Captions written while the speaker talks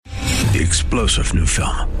The explosive new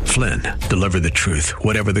film, Flynn, deliver the truth,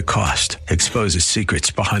 whatever the cost, exposes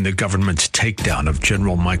secrets behind the government's takedown of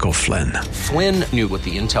General Michael Flynn. Flynn knew what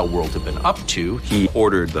the intel world had been up to. He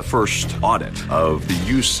ordered the first audit of the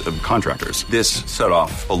use of contractors. This set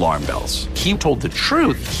off alarm bells. He told the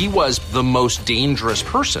truth. He was the most dangerous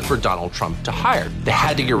person for Donald Trump to hire. They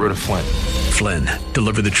had to get rid of Flynn. Flynn,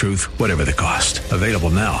 deliver the truth, whatever the cost. Available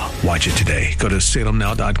now. Watch it today. Go to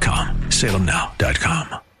salemnow.com.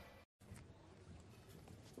 salemnow.com.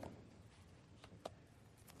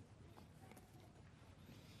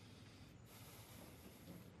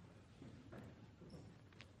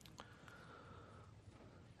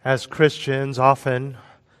 As Christians, often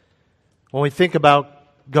when we think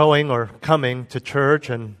about going or coming to church,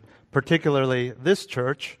 and particularly this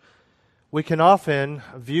church, we can often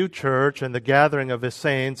view church and the gathering of His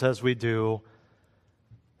saints as we do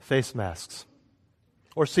face masks,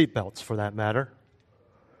 or seatbelts for that matter.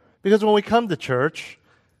 Because when we come to church,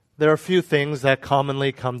 there are a few things that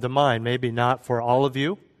commonly come to mind. Maybe not for all of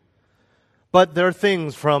you, but there are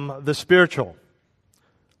things from the spiritual.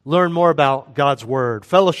 Learn more about God's Word,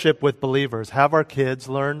 fellowship with believers, have our kids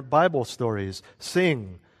learn Bible stories,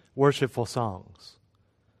 sing worshipful songs.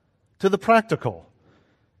 To the practical,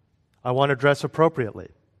 I want to dress appropriately.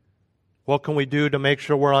 What can we do to make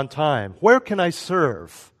sure we're on time? Where can I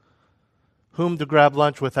serve? Whom to grab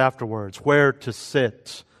lunch with afterwards? Where to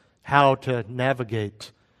sit? How to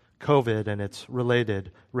navigate COVID and its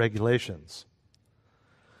related regulations?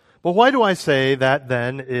 But why do I say that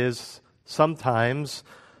then is sometimes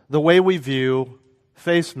the way we view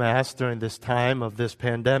face masks during this time of this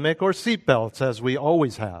pandemic, or seatbelts as we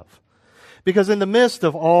always have? Because in the midst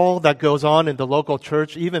of all that goes on in the local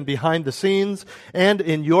church, even behind the scenes, and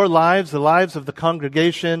in your lives, the lives of the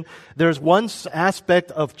congregation, there's one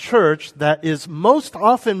aspect of church that is most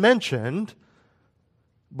often mentioned,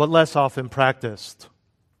 but less often practiced: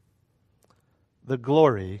 the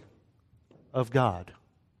glory of God.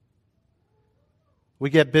 We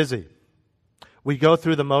get busy. We go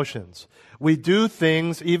through the motions. We do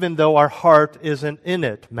things even though our heart isn't in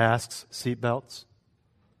it. Masks, seatbelts.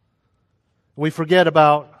 We forget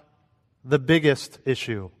about the biggest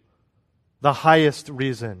issue, the highest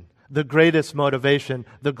reason, the greatest motivation,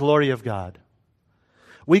 the glory of God.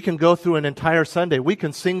 We can go through an entire Sunday. We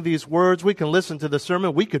can sing these words. We can listen to the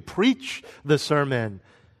sermon. We could preach the sermon.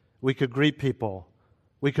 We could greet people.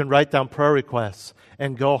 We can write down prayer requests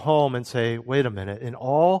and go home and say, wait a minute, in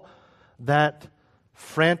all that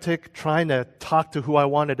frantic trying to talk to who I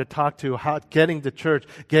wanted to talk to, getting to church,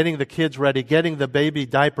 getting the kids ready, getting the baby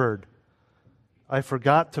diapered, I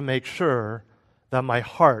forgot to make sure that my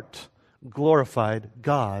heart glorified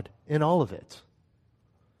God in all of it.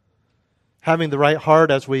 Having the right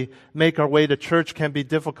heart as we make our way to church can be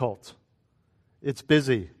difficult. It's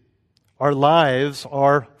busy. Our lives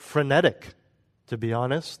are frenetic, to be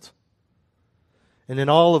honest. And in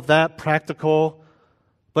all of that practical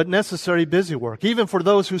but necessary busy work, even for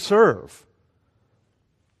those who serve,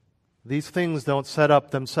 these things don't set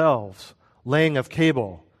up themselves. Laying of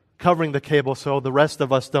cable, covering the cable so the rest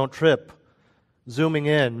of us don't trip, zooming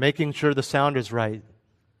in, making sure the sound is right,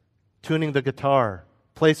 tuning the guitar,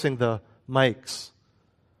 placing the mics.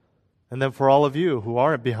 And then for all of you who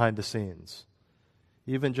aren't behind the scenes,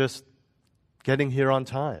 even just getting here on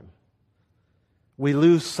time. We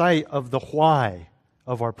lose sight of the why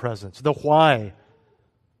of our presence, the why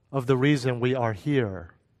of the reason we are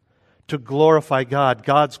here, to glorify God,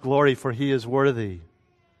 God's glory, for He is worthy.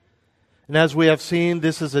 And as we have seen,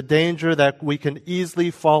 this is a danger that we can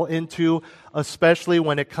easily fall into, especially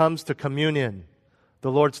when it comes to communion,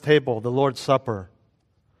 the Lord's table, the Lord's Supper.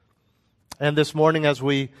 And this morning, as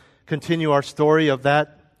we continue our story of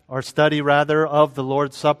that, our study rather, of the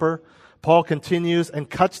Lord's Supper, Paul continues and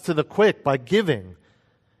cuts to the quick by giving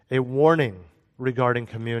a warning regarding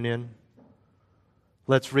communion.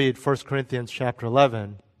 Let's read 1 Corinthians chapter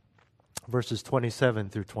 11, verses 27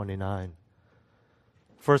 through 29.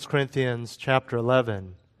 1 Corinthians chapter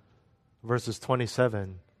 11, verses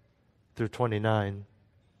 27 through 29.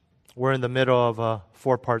 We're in the middle of a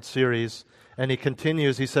 4-part series, and he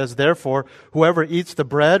continues. He says, "Therefore, whoever eats the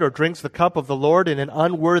bread or drinks the cup of the Lord in an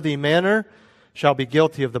unworthy manner shall be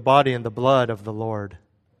guilty of the body and the blood of the Lord.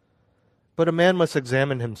 But a man must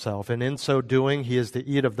examine himself, and in so doing he is to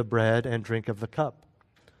eat of the bread and drink of the cup.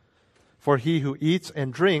 For he who eats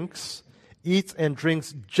and drinks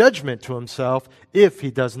judgment to himself if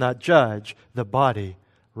he does not judge the body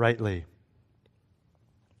rightly."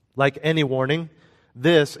 Like any warning,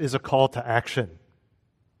 this is a call to action.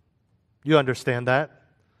 You understand that?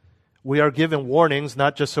 We are given warnings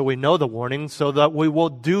not just so we know the warnings, so that we will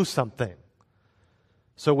do something.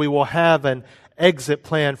 So we will have an exit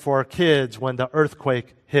plan for our kids when the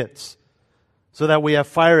earthquake hits, so that we have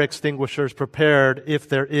fire extinguishers prepared if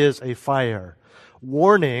there is a fire.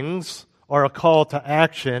 Warnings are a call to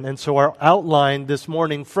action, and so our outline this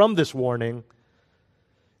morning from this warning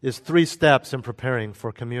is 3 steps in preparing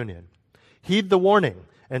for communion. Heed the warning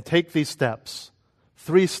and take these steps.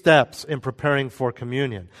 3 steps in preparing for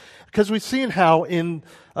communion. Because we've seen how in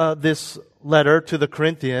this letter to the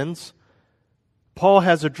Corinthians, Paul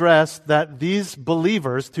has addressed that these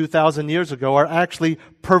believers 2,000 years ago are actually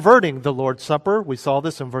perverting the Lord's Supper. We saw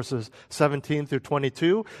this in verses 17 through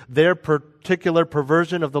 22. Their particular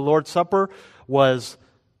perversion of the Lord's Supper was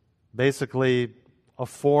basically a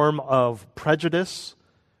form of prejudice,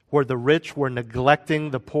 where the rich were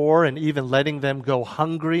neglecting the poor and even letting them go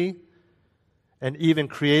hungry, and even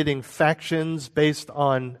creating factions based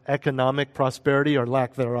on economic prosperity or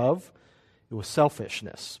lack thereof. It was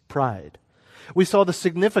selfishness, pride. We saw the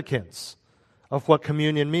significance of what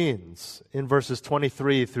communion means in verses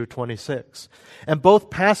 23 through 26. And both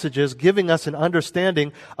passages giving us an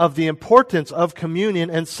understanding of the importance of communion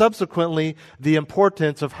and subsequently the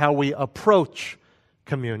importance of how we approach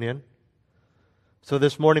communion. So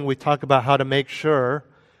this morning we talk about how to make sure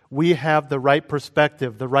we have the right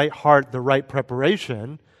perspective, the right heart, the right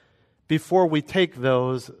preparation before we take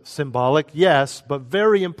those symbolic, yes, but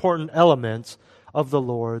very important elements of the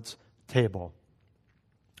Lord's table.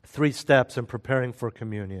 3 steps in preparing for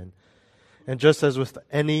communion. And just as with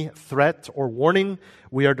any threat or warning,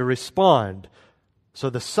 we are to respond so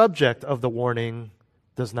the subject of the warning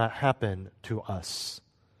does not happen to us.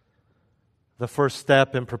 The first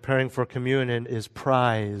step in preparing for communion is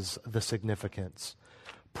prize the significance.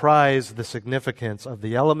 Prize the significance of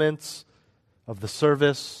the elements, of the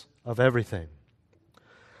service, of everything.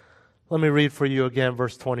 Let me read for you again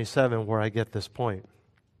verse 27 where I get this point.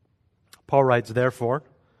 Paul writes, "Therefore,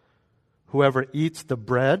 whoever eats the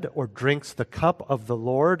bread or drinks the cup of the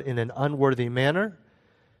Lord in an unworthy manner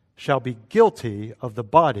shall be guilty of the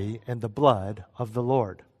body and the blood of the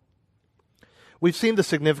Lord." We've seen the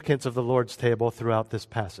significance of the Lord's table throughout this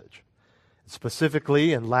passage.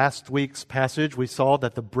 Specifically, in last week's passage, we saw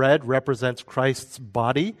that the bread represents Christ's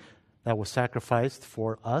body that was sacrificed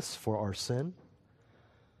for us, for our sin.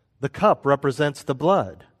 The cup represents the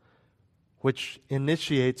blood, which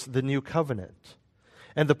initiates the new covenant.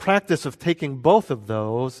 And the practice of taking both of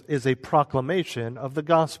those is a proclamation of the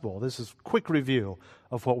gospel. This is a quick review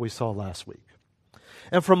of what we saw last week.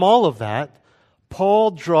 And from all of that,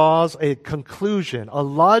 Paul draws a conclusion, a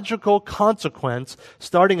logical consequence,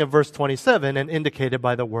 starting in verse 27 and indicated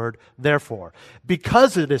by the word therefore.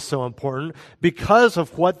 Because it is so important, because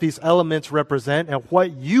of what these elements represent and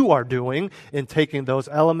what you are doing in taking those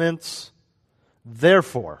elements,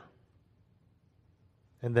 therefore.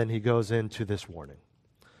 And then he goes into this warning.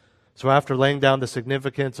 So after laying down the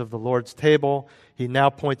significance of the Lord's table, he now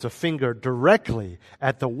points a finger directly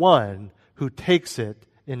at the one who takes it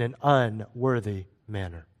in an unworthy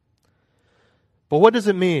manner. But what does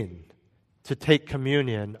it mean to take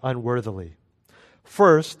communion unworthily?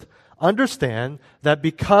 First, understand that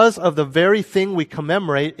because of the very thing we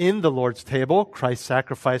commemorate in the Lord's table, Christ's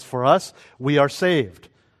sacrifice for us, we are saved.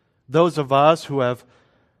 Those of us who have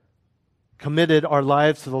committed our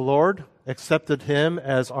lives to the Lord, accepted Him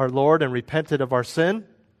as our Lord and repented of our sin,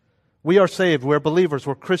 we are saved. We're believers.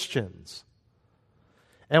 We're Christians.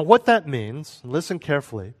 And what that means, listen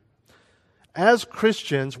carefully, as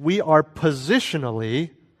Christians, we are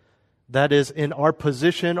positionally, that is, in our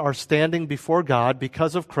position, our standing before God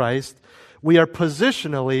because of Christ, we are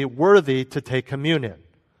positionally worthy to take communion.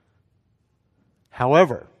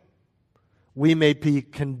 However, we may be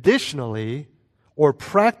conditionally or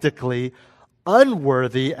practically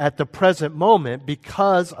unworthy at the present moment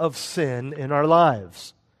because of sin in our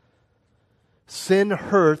lives. Sin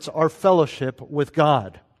hurts our fellowship with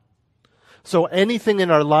God. So anything in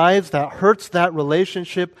our lives that hurts that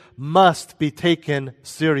relationship must be taken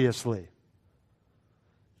seriously.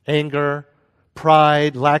 Anger,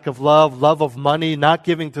 pride, lack of love of money, not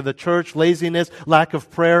giving to the church, laziness, lack of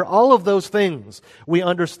prayer, all of those things we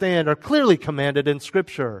understand are clearly commanded in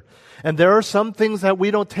Scripture. And there are some things that we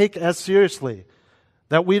don't take as seriously,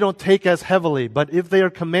 that we don't take as heavily, but if they are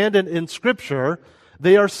commanded in Scripture,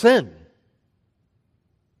 they are sin.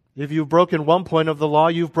 If you've broken one point of the law,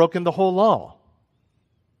 you've broken the whole law.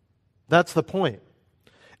 That's the point.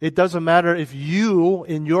 It doesn't matter if you,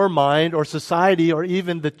 in your mind, or society, or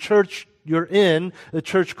even the church you're in, the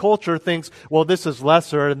church culture thinks, well, this is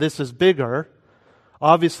lesser and this is bigger.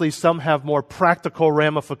 Obviously, some have more practical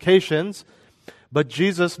ramifications, but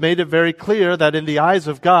Jesus made it very clear that in the eyes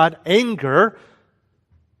of God, anger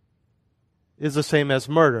is the same as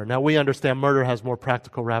murder. Now, we understand murder has more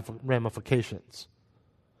practical ramifications.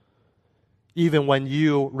 Even when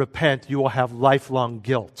you repent, you will have lifelong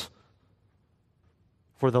guilt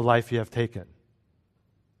for the life you have taken.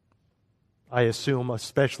 I assume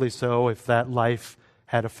especially so if that life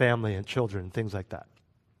had a family and children, things like that.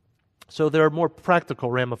 So there are more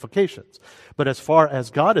practical ramifications. But as far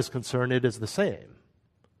as God is concerned, it is the same.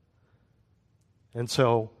 And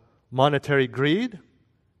so monetary greed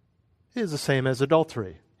is the same as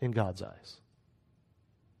adultery in God's eyes.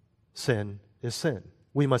 Sin is sin.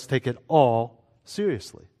 We must take it all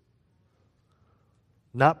seriously.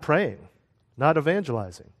 Not praying, not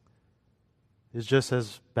evangelizing is just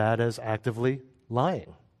as bad as actively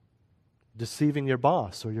lying, deceiving your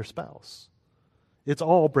boss or your spouse. It's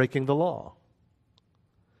all breaking the law.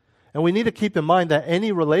 And we need to keep in mind that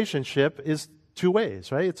any relationship is two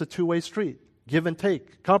ways, right? It's a two-way street. Give and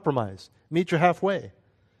take, compromise, meet you halfway.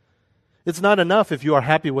 It's not enough if you are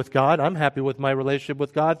happy with God. I'm happy with my relationship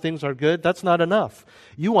with God. Things are good. That's not enough.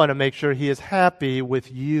 You want to make sure He is happy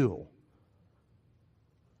with you.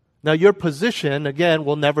 Now, your position, again,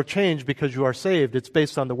 will never change because you are saved. It's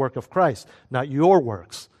based on the work of Christ, not your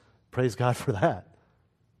works. Praise God for that.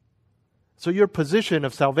 So your position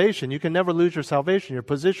of salvation, you can never lose your salvation. Your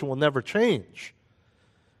position will never change.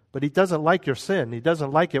 But He doesn't like your sin. He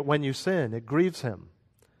doesn't like it when you sin. It grieves Him.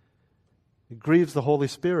 It grieves the Holy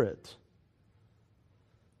Spirit.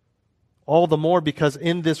 All the more because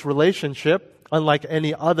in this relationship, unlike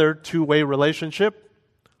any other two-way relationship,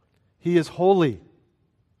 He is holy.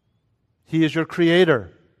 He is your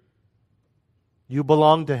Creator. You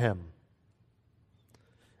belong to Him.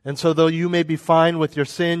 And so though you may be fine with your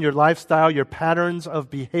sin, your lifestyle, your patterns of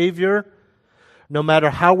behavior, no matter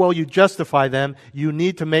how well you justify them, you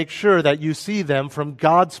need to make sure that you see them from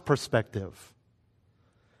God's perspective.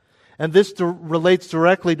 And this relates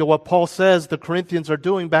directly to what Paul says the Corinthians are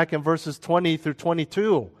doing back in verses 20 through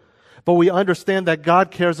 22. But we understand that God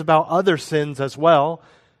cares about other sins as well.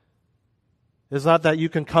 It's not that you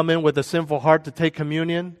can come in with a sinful heart to take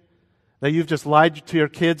communion, that you've just lied to your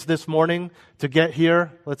kids this morning to get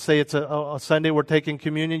here. Let's say it's a Sunday we're taking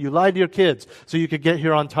communion. You lied to your kids so you could get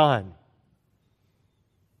here on time.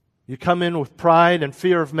 You come in with pride and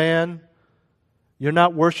fear of man. You're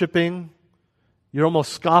not worshiping. You're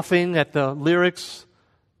almost scoffing at the lyrics.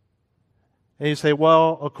 And you say,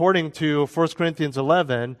 well, according to 1 Corinthians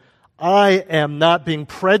 11, I am not being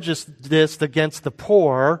prejudiced against the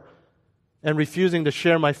poor and refusing to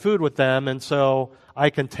share my food with them, and so I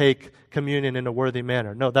can take communion in a worthy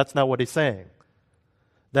manner. No, that's not what he's saying.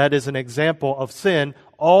 That is an example of sin.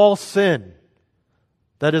 All sin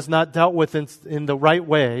that is not dealt with in the right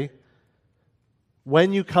way,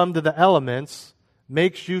 when you come to the elements,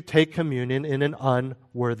 makes you take communion in an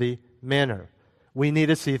unworthy manner. We need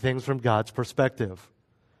to see things from God's perspective.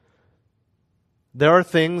 There are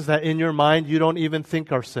things that in your mind you don't even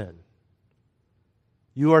think are sin.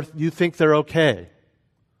 You think they're okay.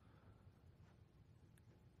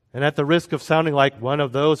 And at the risk of sounding like one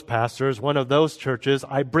of those pastors, one of those churches,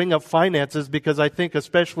 I bring up finances because I think,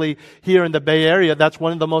 especially here in the Bay Area, that's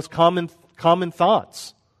one of the most common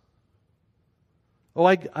thoughts. Oh,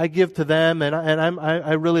 I give to them, and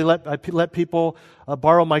I really let people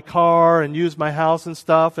borrow my car and use my house and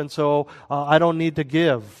stuff, and so I don't need to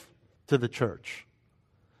give to the church.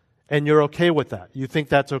 And you're okay with that. You think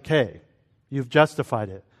that's okay. You've justified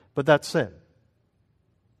it, but that's sin.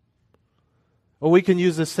 Well, we can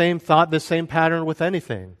use the same thought, the same pattern with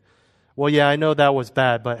anything. Well, yeah, I know that was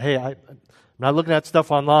bad, but hey, I'm not looking at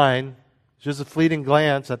stuff online. It's just a fleeting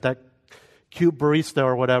glance at that cute barista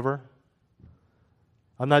or whatever.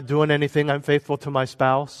 I'm not doing anything. I'm faithful to my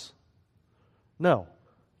spouse. No,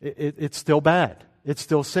 it's still bad. It's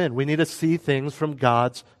still sin. We need to see things from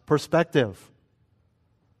God's perspective.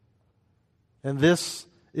 And this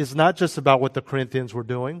is not just about what the Corinthians were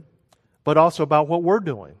doing, but also about what we're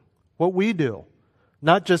doing, what we do.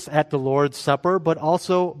 Not just at the Lord's Supper, but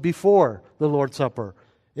also before the Lord's Supper,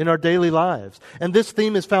 in our daily lives. And this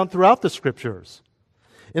theme is found throughout the Scriptures,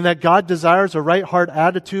 in that God desires a right heart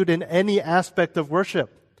attitude in any aspect of worship.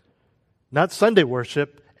 Not Sunday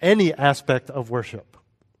worship, any aspect of worship.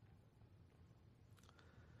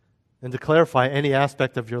 And to clarify, any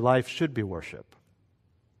aspect of your life should be worship.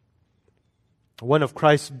 One of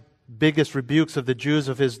Christ's biggest rebukes of the Jews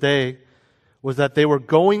of his day was that they were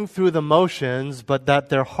going through the motions, but that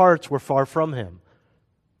their hearts were far from Him.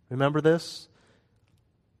 Remember this?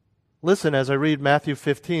 Listen as I read Matthew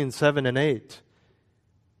 15, 7 and 8.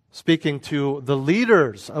 Speaking to the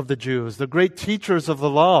leaders of the Jews, the great teachers of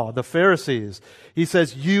the law, the Pharisees, He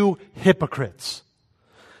says, "You hypocrites."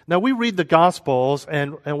 Now, we read the Gospels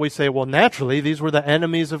and we say, well, naturally, these were the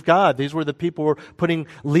enemies of God. These were the people who were putting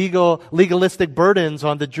legalistic burdens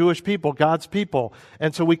on the Jewish people, God's people.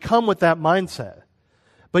 And so we come with that mindset.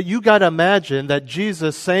 But you got to imagine that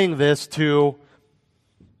Jesus saying this to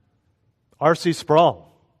R.C.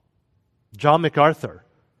 Sproul, John MacArthur.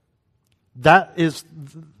 That is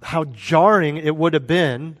how jarring it would have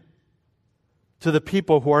been to the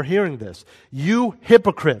people who are hearing this. You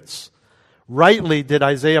hypocrites! Rightly did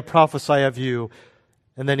Isaiah prophesy of you.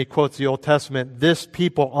 And then he quotes the Old Testament, this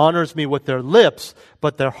people honors me with their lips,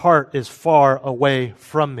 but their heart is far away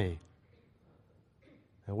from me.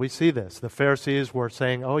 And we see this. The Pharisees were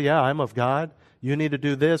saying, oh yeah, I'm of God. You need to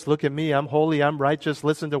do this. Look at me. I'm holy. I'm righteous.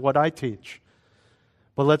 Listen to what I teach.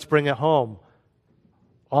 But let's bring it home.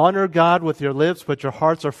 Honor God with your lips, but your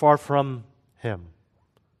hearts are far from Him.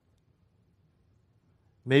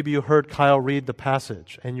 Maybe you heard Kyle read the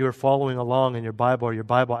passage and you're following along in your Bible or your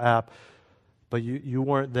Bible app, but you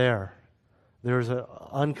weren't there. There's an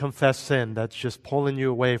unconfessed sin that's just pulling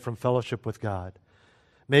you away from fellowship with God.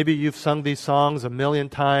 Maybe you've sung these songs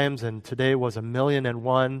 1,000,000 times and today was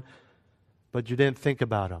 1,000,001, but you didn't think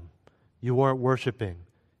about them. You weren't worshiping.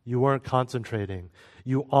 You weren't concentrating.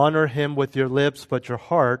 You honor Him with your lips, but your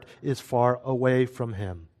heart is far away from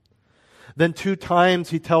Him. Then 2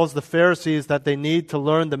 times he tells the Pharisees that they need to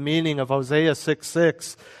learn the meaning of Hosea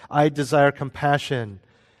 6:6. I desire compassion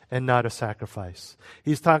and not a sacrifice.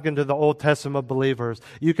 He's talking to the Old Testament believers.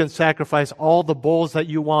 You can sacrifice all the bulls that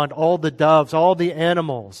you want, all the doves, all the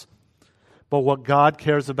animals. But what God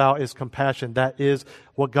cares about is compassion. That is,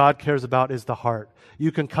 what God cares about is the heart.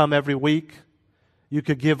 You can come every week. You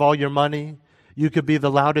could give all your money. You could be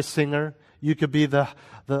the loudest singer. You could be the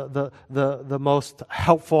most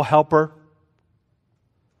helpful helper.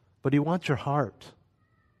 But He wants your heart.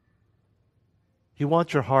 He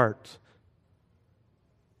wants your heart.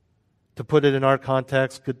 To put it in our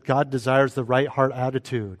context, God desires the right heart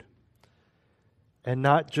attitude. And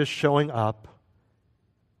not just showing up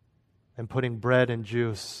and putting bread and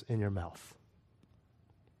juice in your mouth.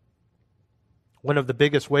 One of the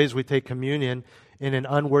biggest ways we take communion in an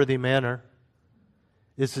unworthy manner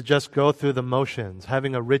is to just go through the motions,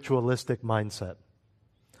 having a ritualistic mindset.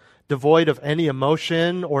 Devoid of any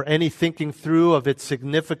emotion or any thinking through of its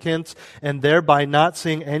significance, and thereby not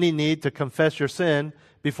seeing any need to confess your sin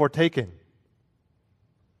before taking.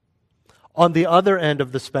 On the other end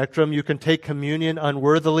of the spectrum, you can take communion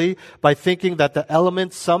unworthily by thinking that the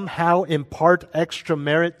elements somehow impart extra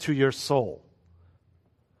merit to your soul.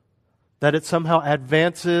 That it somehow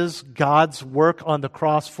advances God's work on the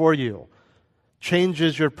cross for you,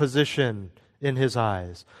 changes your position in His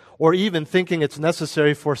eyes, or even thinking it's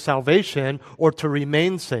necessary for salvation or to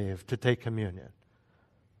remain saved to take communion.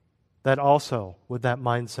 That also, with that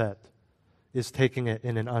mindset, is taking it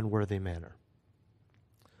in an unworthy manner.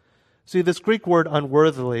 See, this Greek word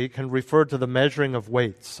unworthily can refer to the measuring of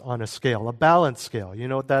weights on a scale, a balance scale. You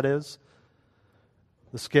know what that is?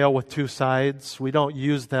 The scale with 2 sides. We don't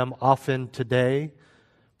use them often today.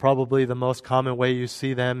 Probably the most common way you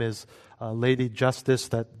see them is Lady Justice,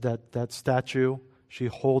 that statue. She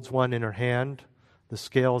holds one in her hand. The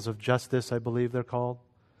scales of justice, I believe they're called.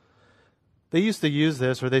 They used to use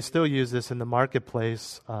this, or they still use this in the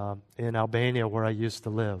marketplace in Albania where I used to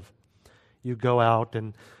live. You go out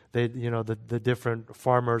and the different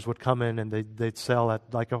farmers would come in and they'd sell at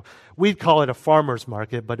we'd call it a farmer's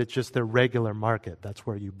market, but it's just their regular market. That's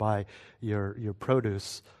where you buy your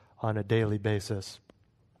produce on a daily basis.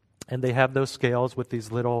 And they have those scales with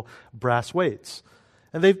these little brass weights.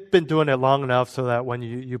 And they've been doing it long enough so that when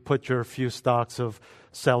you put your few stalks of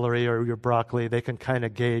celery or your broccoli, they can kind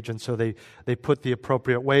of gauge. And so they put the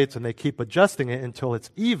appropriate weights and they keep adjusting it until it's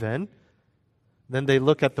even. Then they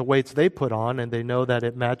look at the weights they put on and they know that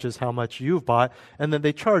it matches how much you've bought. And then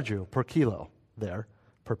they charge you per kilo there,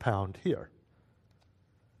 per pound here.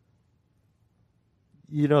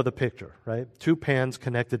 You know the picture, right? 2 pans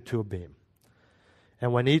connected to a beam.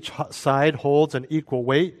 And when each side holds an equal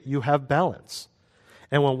weight, you have balance.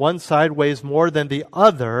 And when one side weighs more than the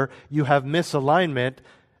other, you have misalignment,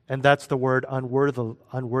 and that's the word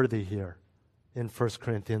unworthy here in 1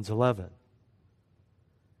 Corinthians 11.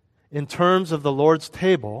 In terms of the Lord's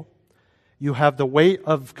table, you have the weight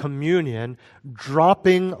of communion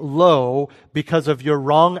dropping low because of your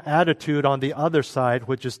wrong attitude on the other side,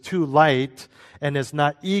 which is too light and is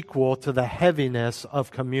not equal to the heaviness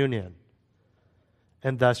of communion.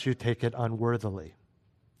 And thus you take it unworthily.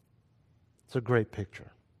 It's a great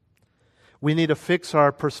picture. We need to fix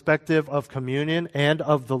our perspective of communion and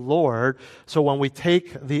of the Lord, so when we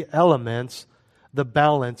take the elements, the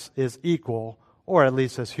balance is equal, or at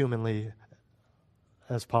least as humanly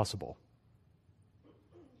as possible.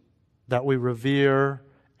 That we revere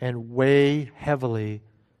and weigh heavily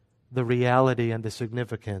the reality and the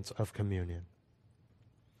significance of communion.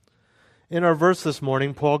 In our verse this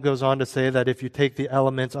morning, Paul goes on to say that if you take the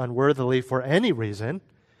elements unworthily for any reason,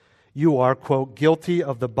 you are, quote, guilty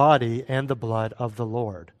of the body and the blood of the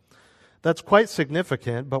Lord. That's quite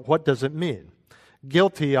significant, but what does it mean?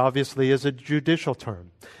 Guilty, obviously, is a judicial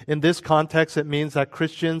term. In this context, it means that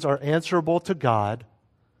Christians are answerable to God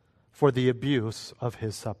for the abuse of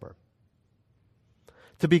His supper.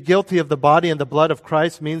 To be guilty of the body and the blood of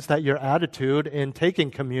Christ means that your attitude in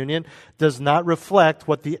taking communion does not reflect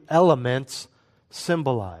what the elements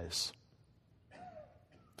symbolize.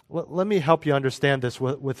 Let me help you understand this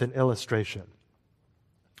with an illustration.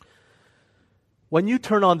 When you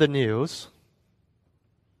turn on the news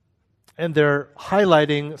and they're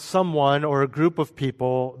highlighting someone or a group of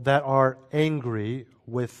people that are angry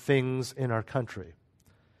with things in our country,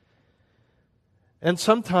 and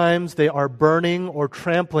sometimes they are burning or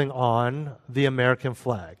trampling on the American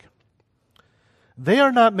flag, they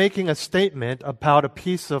are not making a statement about a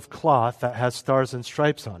piece of cloth that has stars and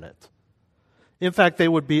stripes on it. In fact, they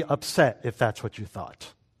would be upset if that's what you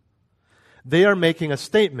thought. They are making a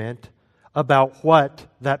statement about what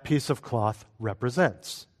that piece of cloth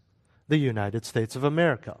represents: the United States of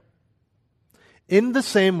America. In the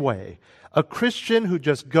same way, a Christian who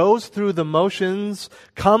just goes through the motions,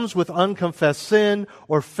 comes with unconfessed sin,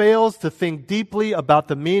 or fails to think deeply about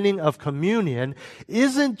the meaning of communion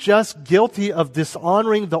isn't just guilty of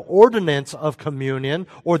dishonoring the ordinance of communion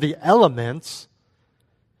or the elements.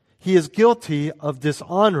 He is guilty of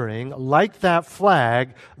dishonoring, like that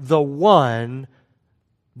flag, the one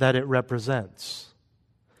that it represents.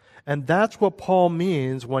 And that's what Paul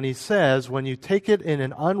means when he says, when you take it in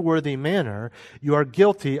an unworthy manner, you are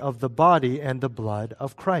guilty of the body and the blood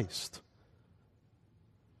of Christ.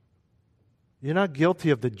 You're not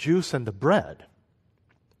guilty of the juice and the bread.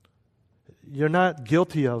 You're not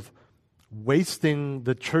guilty of wasting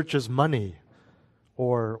the church's money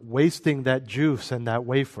or wasting that juice and that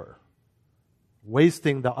wafer,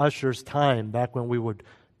 wasting the usher's time back when we would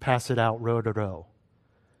pass it out row to row.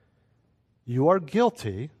 You are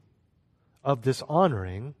guilty of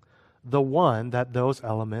dishonoring the one that those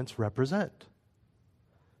elements represent.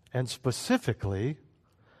 And specifically,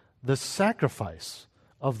 the sacrifice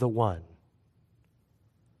of the one,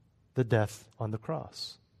 the death on the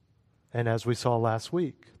cross. And as we saw last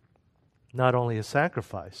week, not only a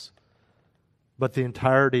sacrifice, but the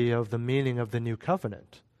entirety of the meaning of the new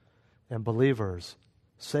covenant and believers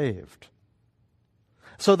saved.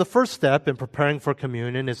 So the first step in preparing for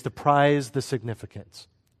communion is to prize the significance.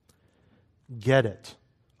 Get it,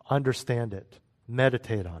 understand it,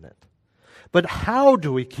 meditate on it. But how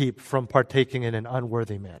do we keep from partaking in an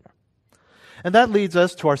unworthy manner? And that leads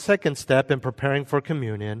us to our second step in preparing for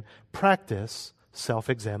communion: practice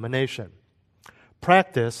self-examination.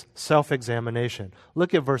 Practice self-examination.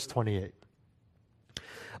 Look at verse 28.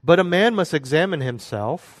 But a man must examine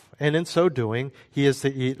himself, and in so doing, he is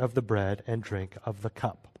to eat of the bread and drink of the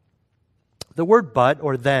cup. The word but,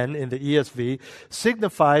 or then, in the ESV,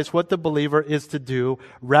 signifies what the believer is to do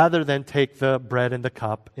rather than take the bread and the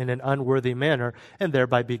cup in an unworthy manner and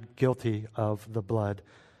thereby be guilty of the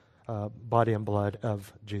body and blood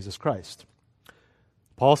of Jesus Christ.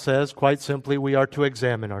 Paul says, quite simply, we are to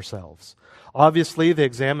examine ourselves. Obviously, the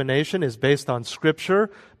examination is based on Scripture,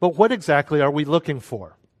 but what exactly are we looking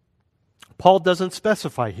for? Paul doesn't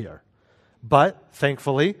specify here. But,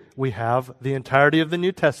 thankfully, we have the entirety of the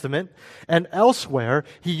New Testament, and elsewhere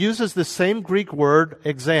he uses the same Greek word,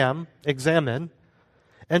 examine,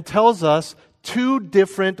 and tells us two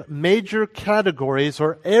different major categories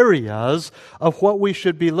or areas of what we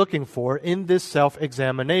should be looking for in this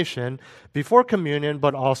self-examination before communion,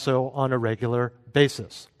 but also on a regular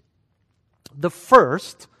basis. The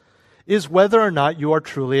first is whether or not you are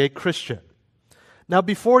truly a Christian. Now,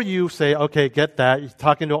 before you say, okay, get that, you're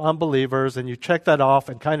talking to unbelievers, and you check that off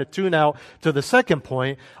and kind of tune out to the second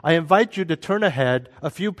point, I invite you to turn ahead a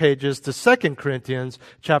few pages to 2 Corinthians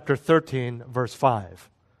chapter 13, verse 5.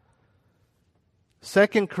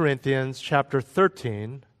 2 Corinthians chapter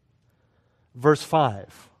 13, verse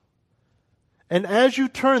 5. And as you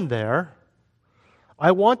turn there,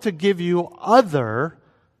 I want to give you other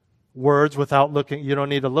words without looking, you don't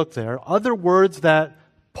need to look there, other words that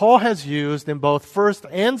Paul has used in both 1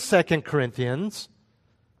 and 2 Corinthians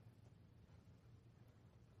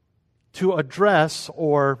to address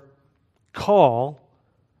or call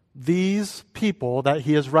these people that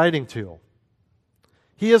he is writing to.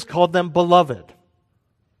 He has called them beloved.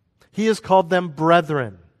 He has called them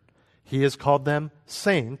brethren. He has called them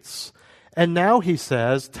saints. And now he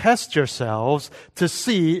says, test yourselves to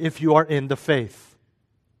see if you are in the faith.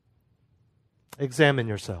 Examine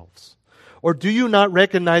yourselves. Or do you not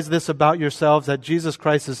recognize this about yourselves, that Jesus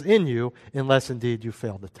Christ is in you, unless indeed you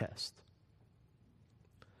fail the test?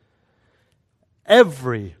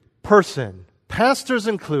 Every person, pastors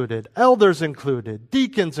included, elders included,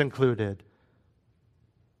 deacons included,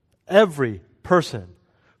 every person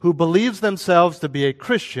who believes themselves to be a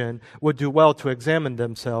Christian would do well to examine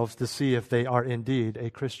themselves to see if they are indeed a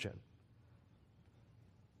Christian.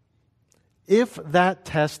 If that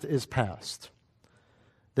test is passed,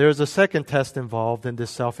 there is a second test involved in this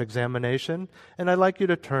self-examination, and I'd like you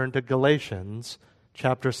to turn to Galatians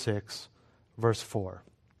chapter 6, verse 4.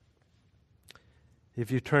 If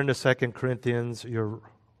you turn to 2 Corinthians, you're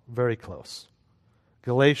very close.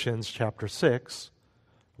 Galatians chapter 6,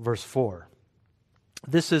 verse 4.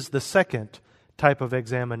 This is the second type of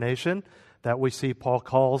examination that we see Paul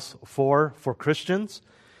calls for Christians.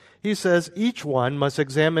 He says, each one must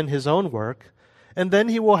examine his own work, and then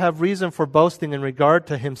he will have reason for boasting in regard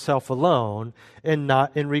to himself alone and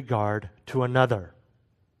not in regard to another.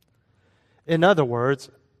 In other words,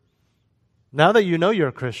 now that you know you're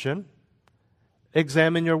a Christian,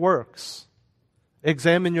 examine your works.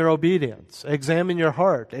 Examine your obedience. Examine your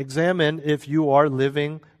heart. Examine if you are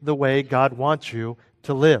living the way God wants you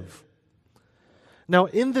to live. Now,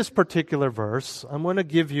 in this particular verse, I'm going to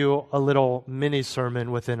give you a little mini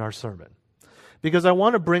sermon within our sermon, because I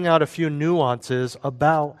want to bring out a few nuances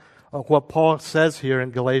about what Paul says here in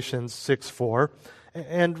Galatians 6:4,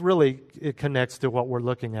 and really it connects to what we're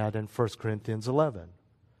looking at in 1 Corinthians 11.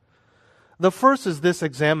 The first is this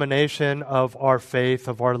examination of our faith,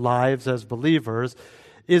 of our lives as believers,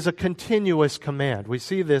 is a continuous command. We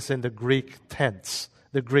see this in the Greek tense,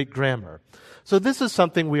 the Greek grammar. So this is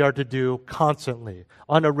something we are to do constantly,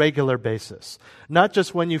 on a regular basis. Not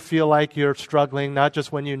just when you feel like you're struggling, not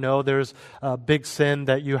just when you know there's a big sin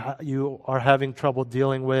that you are having trouble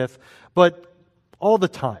dealing with, but all the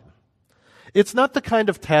time. It's not the kind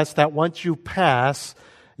of test that once you pass,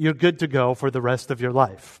 you're good to go for the rest of your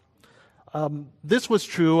life. This was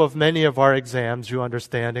true of many of our exams, you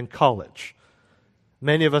understand, in college.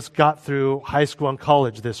 Many of us got through high school and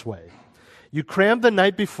college this way. You crammed the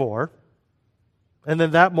night before, and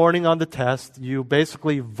then that morning on the test, you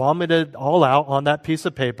basically vomited all out on that piece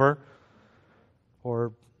of paper,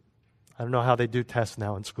 or I don't know how they do tests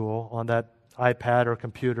now in school, on that iPad or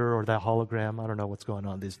computer or that hologram. I don't know what's going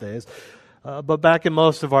on these days. But back in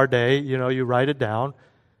most of our day, you write it down,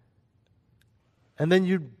 and then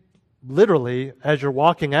you literally, as you're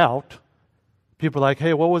walking out, people are like,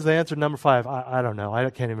 hey, what was the answer number 5? I don't know. I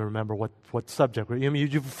can't even remember what subject.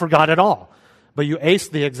 You forgot it all. But you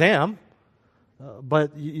aced the exam.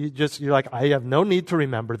 But you're like, I have no need to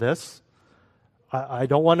remember this. I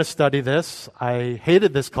don't want to study this. I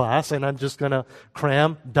hated this class, and I'm just going to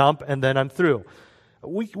cram, dump, and then I'm through.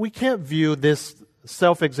 We can't view this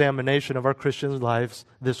self-examination of our Christian lives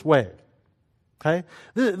this way. Okay?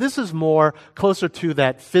 This is more closer to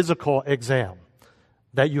that physical exam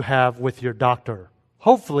that you have with your doctor,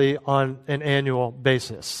 hopefully on an annual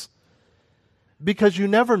basis. Because you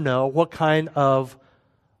never know what kind of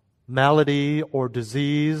malady or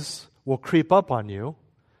disease will creep up on you.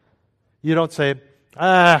 You don't say,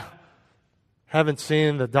 haven't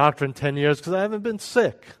seen the doctor in 10 years because I haven't been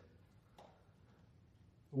sick.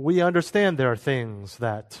 We understand there are things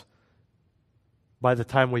that by the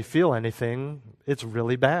time we feel anything, it's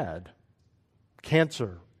really bad.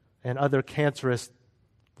 Cancer and other cancerous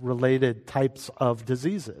related types of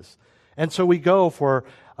diseases. And so we go for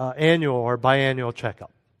annual or biannual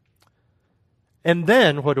checkup. And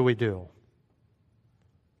then what do?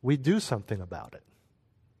 We do something about it.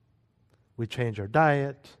 We change our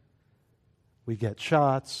diet. We get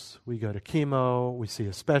shots. We go to chemo. We see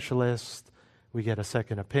a specialist. We get a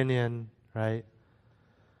second opinion, right?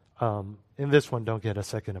 In this one, don't get a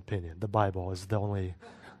second opinion. The Bible is the only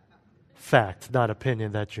fact, not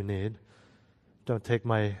opinion, that you need. Don't take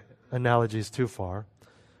my analogies too far.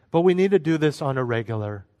 But we need to do this on a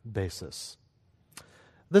regular basis.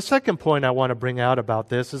 The second point I want to bring out about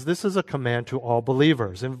this is a command to all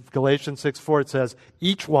believers. In Galatians 6:4 it says,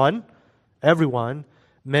 each one, everyone,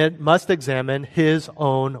 must examine his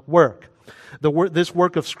own work. This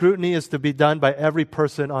work of scrutiny is to be done by every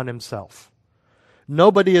person on himself.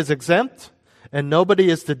 Nobody is exempt, and nobody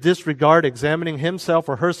is to disregard examining himself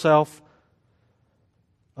or herself,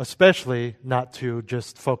 especially not to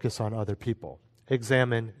just focus on other people.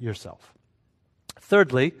 Examine yourself.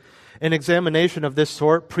 Thirdly, an examination of this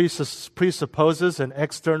sort presupposes an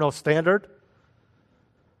external standard.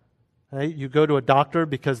 Right? You go to a doctor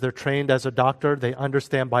because they're trained as a doctor. They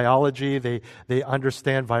understand biology. They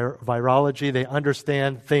understand virology. They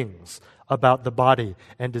understand things about the body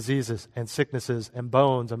and diseases and sicknesses and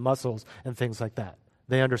bones and muscles and things like that.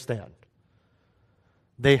 They understand.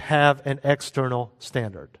 They have an external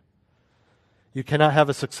standard. You cannot have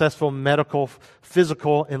a successful medical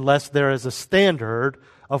physical unless there is a standard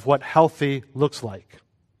of what healthy looks like,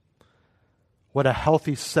 what a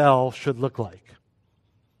healthy cell should look like,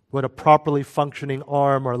 what a properly functioning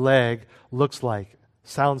arm or leg looks like,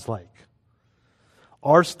 sounds like.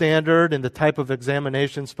 Our standard and the type of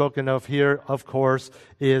examination spoken of here, of course,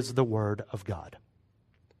 is the Word of God.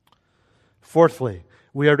 Fourthly,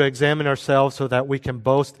 we are to examine ourselves so that we can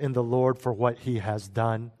boast in the Lord for what He has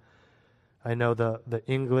done. I know the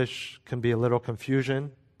English can be a little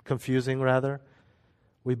confusing.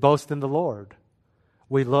 We boast in the Lord.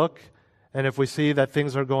 We look, and if we see that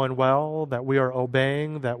things are going well, that we are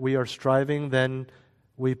obeying, that we are striving, then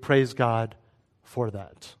we praise God for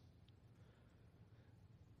that.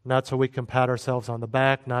 Not so we can pat ourselves on the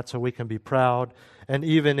back, not so we can be proud, and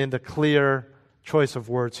even in the clear choice of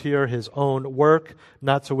words here, His own work,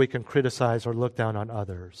 not so we can criticize or look down on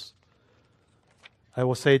others. I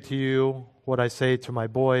will say to you what I say to my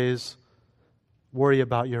boys: worry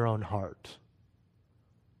about your own heart.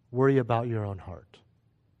 Worry about your own heart.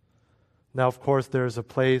 Now, of course, there is a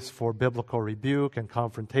place for biblical rebuke and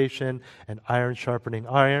confrontation and iron sharpening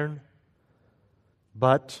iron.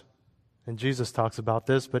 But, and Jesus talks about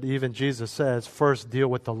this, but even Jesus says, first deal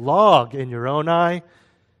with the log in your own eye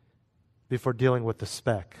before dealing with the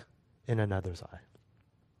speck in another's eye.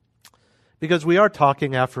 Because we are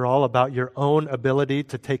talking, after all, about your own ability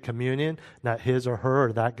to take communion, not his or her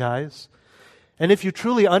or that guy's. And if you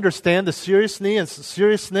truly understand the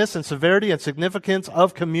seriousness and severity and significance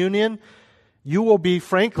of communion, you will be,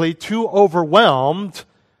 frankly, too overwhelmed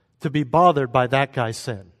to be bothered by that guy's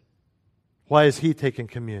sin. Why is he taking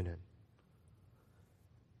communion?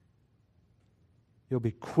 You'll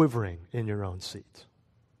be quivering in your own seat.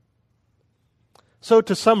 So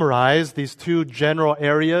to summarize these two general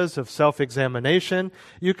areas of self-examination,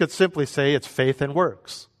 you could simply say it's faith and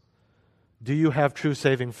works. Do you have true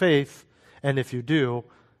saving faith? And if you do,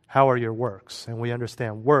 how are your works? And we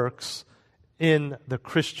understand works in the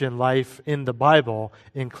Christian life, in the Bible,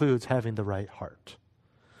 includes having the right heart.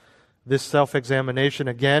 This self-examination,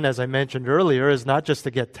 again, as I mentioned earlier, is not just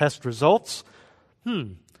to get test results.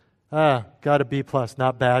 Got a B+,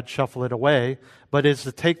 not bad, shuffle it away. But is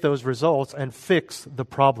to take those results and fix the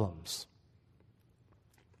problems.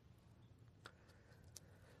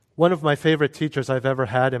 One of my favorite teachers I've ever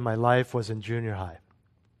had in my life was in junior high.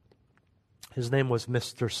 His name was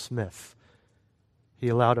Mr. Smith. He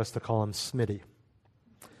allowed us to call him Smitty.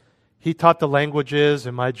 He taught the languages.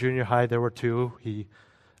 In my junior high, there were two. He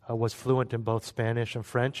was fluent in both Spanish and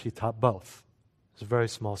French. He taught both. It was a very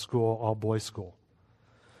small school, all-boys school.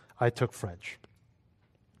 I took French.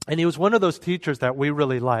 And he was one of those teachers that we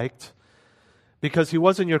really liked because he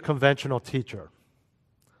wasn't your conventional teacher.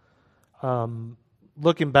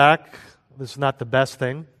 Looking back, this is not the best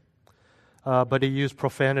thing, but he used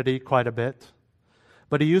profanity quite a bit.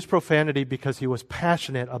 But he used profanity because he was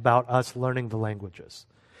passionate about us learning the languages.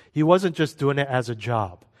 He wasn't just doing it as a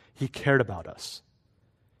job. He cared about us.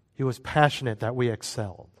 He was passionate that we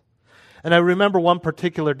excelled. And I remember one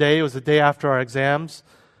particular day, it was the day after our exams,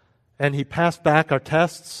 and he passed back our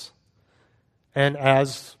tests. And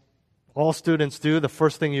as all students do, the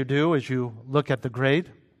first thing you do is you look at the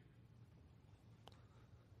grade.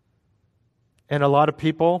 And a lot of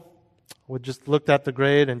people would just look at the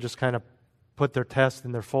grade and just kind of put their test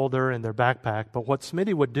in their folder, in their backpack. But what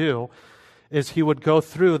Smitty would do is he would go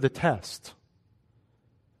through the test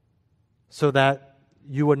so that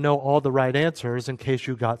you would know all the right answers in case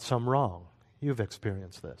you got some wrong. You've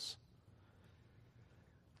experienced this.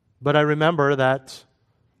 But I remember that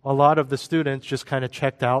a lot of the students just kind of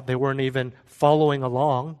checked out. They weren't even following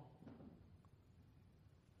along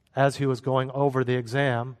as he was going over the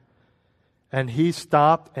exam. And he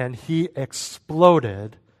stopped and he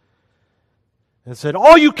exploded and said,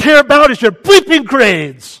 "All you care about is your bleeping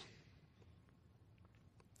grades."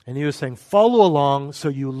 And he was saying, follow along so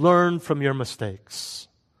you learn from your mistakes.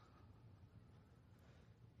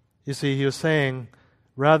 You see, he was saying,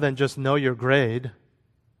 rather than just know your grade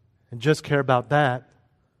and just care about that,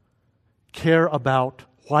 care about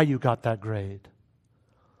why you got that grade.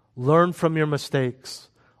 Learn from your mistakes.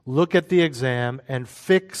 Look at the exam and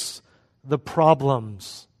fix the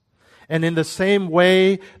problems. And in the same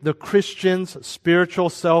way, the Christian's spiritual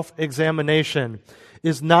self-examination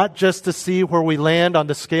is not just to see where we land on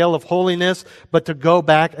the scale of holiness, but to go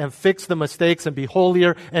back and fix the mistakes and be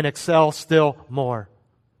holier and excel still more.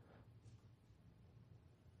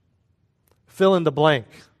 Fill in the blank.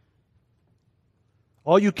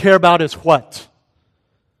 All you care about is what?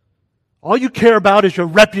 All you care about is your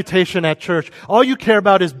reputation at church. All you care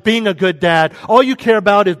about is being a good dad. All you care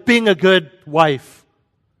about is being a good wife.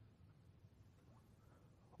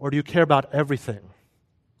 Or do you care about everything?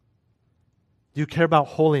 Do you care about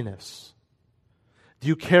holiness? Do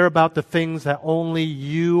you care about the things that only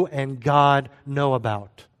you and God know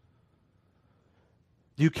about?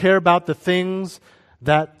 Do you care about the things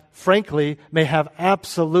that, frankly, may have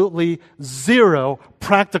absolutely zero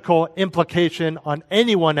practical implication on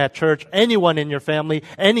anyone at church, anyone in your family,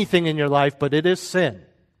 anything in your life, but it is sin?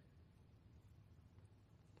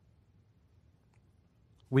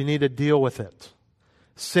 We need to deal with it.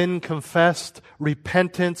 Sin confessed,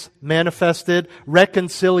 repentance manifested,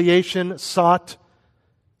 reconciliation sought,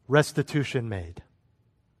 restitution made.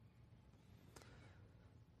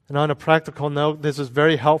 And on a practical note, this is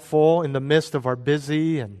very helpful in the midst of our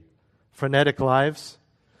busy and frenetic lives,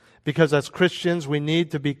 because as Christians, we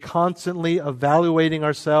need to be constantly evaluating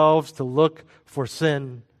ourselves to look for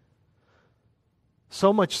sin.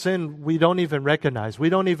 So much sin we don't even recognize, we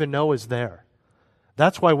don't even know is there.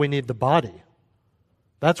 That's why we need the body.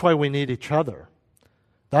 That's why we need each other.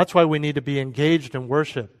 That's why we need to be engaged in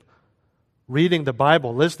worship, reading the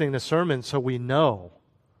Bible, listening to sermons, so we know.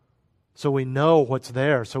 So we know what's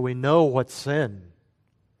there, so we know what's sin.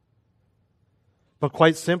 But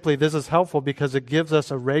quite simply, this is helpful because it gives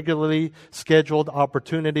us a regularly scheduled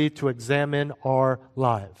opportunity to examine our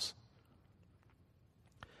lives.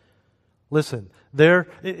 Listen,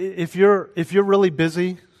 if you're really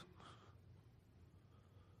busy,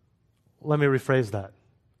 let me rephrase that.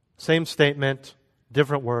 Same statement,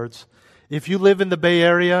 different words. If you live in the Bay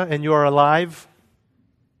Area and you are alive,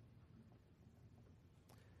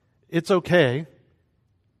 it's okay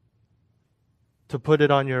to put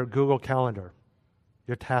it on your Google Calendar,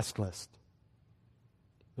 your task list.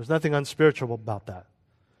 There's nothing unspiritual about that.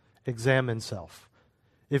 Examine self.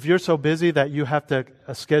 If you're so busy that you have to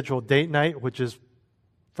schedule date night, which is,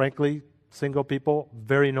 frankly, single people,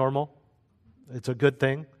 very normal. It's a good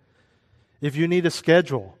thing. If you need to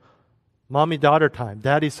schedule mommy-daughter time,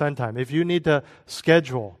 daddy-son time, if you need to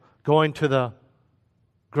schedule going to the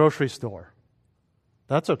grocery store,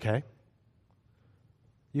 that's okay.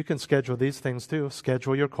 You can schedule these things too.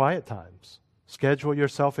 Schedule your quiet times. Schedule your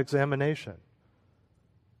self-examination.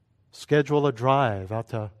 Schedule a drive out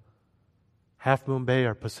to Half Moon Bay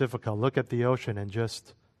or Pacifica. Look at the ocean and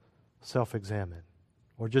just self-examine.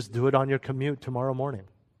 Or just do it on your commute tomorrow morning.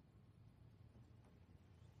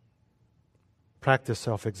 Practice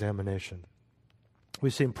self-examination.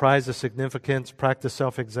 We've seen prize the significance, practice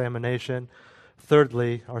self-examination.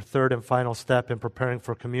 Thirdly, our third and final step in preparing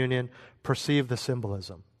for communion, perceive the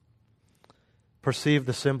symbolism. Perceive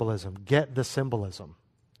the symbolism. Get the symbolism.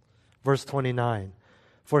 Verse 29,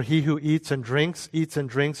 for he who eats and drinks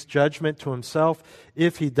judgment to himself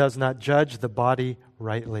if he does not judge the body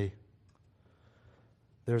rightly.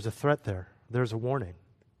 There's a threat there. There's a warning.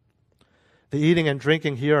 The eating and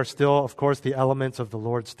drinking here are still, of course, the elements of the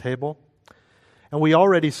Lord's table. And we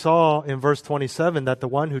already saw in verse 27 that the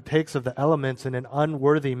one who takes of the elements in an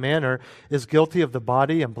unworthy manner is guilty of the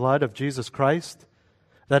body and blood of Jesus Christ.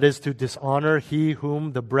 That is to dishonor he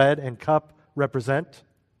whom the bread and cup represent.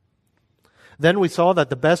 Then we saw that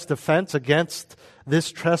the best defense against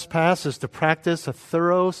this trespass is to practice a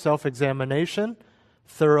thorough self-examination.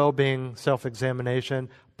 Thorough being self-examination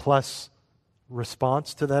plus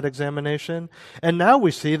response to that examination. And now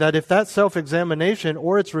we see that if that self-examination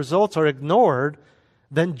or its results are ignored,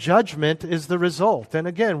 then judgment is the result. And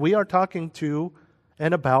again, we are talking to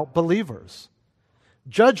and about believers.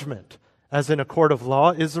 Judgment, as in a court of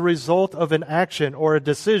law, is the result of an action or a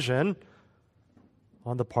decision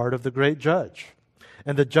on the part of the great judge.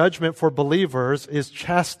 And the judgment for believers is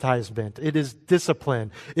chastisement. It is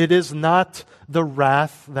discipline. It is not the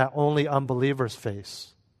wrath that only unbelievers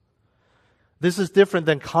face. This is different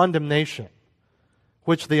than condemnation,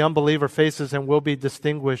 which the unbeliever faces and will be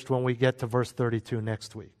distinguished when we get to verse 32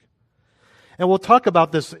 next week. And we'll talk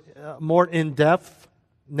about this more in depth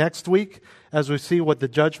next week as we see what the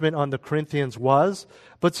judgment on the Corinthians was.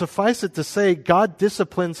 But suffice it to say, God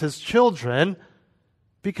disciplines His children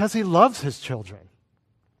because He loves His children.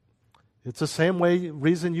 It's the same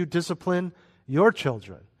reason you discipline your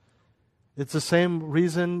children. It's the same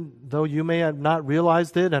reason, though you may have not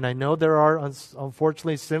realized it, and I know there are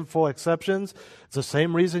unfortunately sinful exceptions, it's the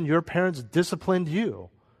same reason your parents disciplined you.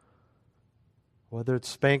 whether it's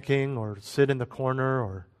spanking or sit in the corner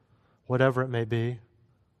or whatever it may be.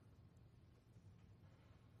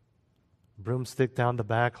 Broomstick down the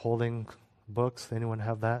back holding books. Anyone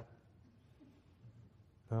have that?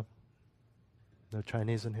 No? No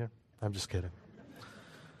Chinese in here? I'm just kidding.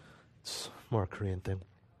 It's more a Korean thing.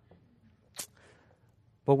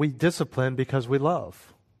 But we discipline because we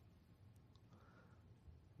love.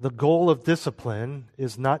 The goal of discipline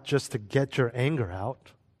is not just to get your anger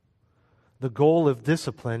out. The goal of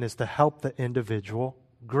discipline is to help the individual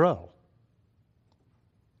grow.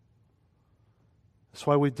 That's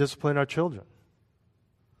why we discipline our children.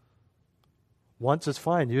 Once is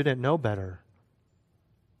fine. You didn't know better.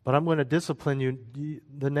 But I'm going to discipline you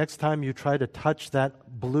the next time you try to touch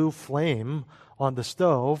that blue flame on the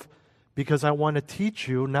stove, because I want to teach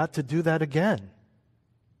you not to do that again.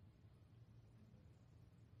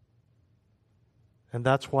 And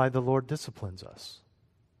that's why the Lord disciplines us.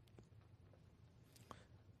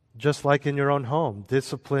 Just like in your own home,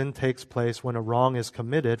 discipline takes place when a wrong is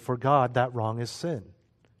committed. For God, that wrong is sin,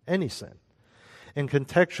 any sin. And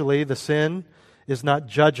contextually, the sin is not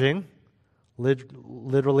judging,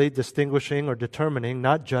 literally distinguishing or determining,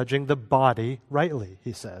 not judging the body rightly,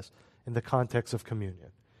 he says, in the context of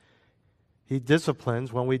communion. He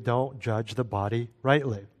disciplines when we don't judge the body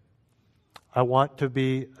rightly. I want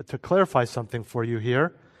to clarify something for you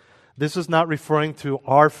here. This is not referring to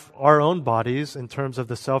our own bodies in terms of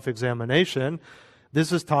the self-examination.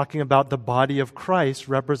 This is talking about the body of Christ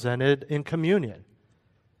represented in communion.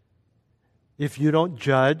 If you don't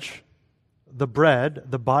judge the bread,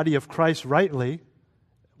 the body of Christ rightly,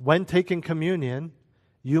 when taking communion,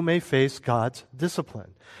 you may face God's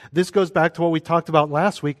discipline. This goes back to what we talked about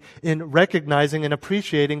last week in recognizing and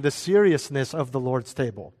appreciating the seriousness of the Lord's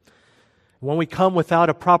table. When we come without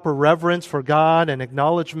a proper reverence for God and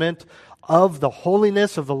acknowledgement of the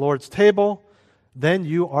holiness of the Lord's table, then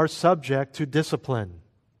you are subject to discipline.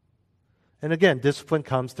 And again, discipline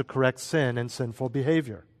comes to correct sin and sinful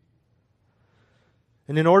behavior.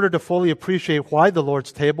 And in order to fully appreciate why the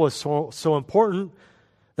Lord's table is so important,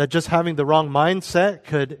 that just having the wrong mindset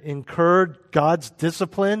could incur God's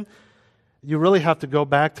discipline, you really have to go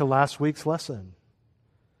back to last week's lesson.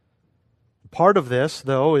 Part of this,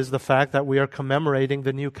 though, is the fact that we are commemorating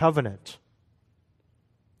the new covenant.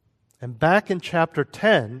 And back in chapter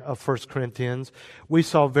 10 of 1 Corinthians, we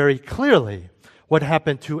saw very clearly what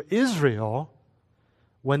happened to Israel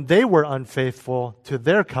when they were unfaithful to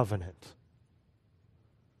their covenant.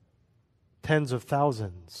 Tens of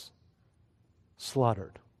thousands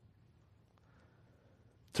slaughtered.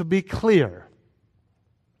 To be clear,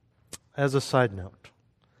 as a side note,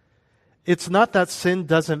 it's not that sin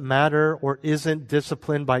doesn't matter or isn't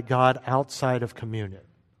disciplined by God outside of communion.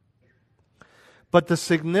 But the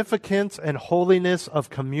significance and holiness of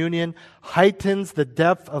communion heightens the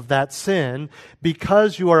depth of that sin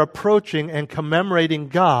because you are approaching and commemorating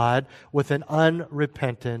God with an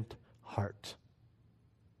unrepentant heart.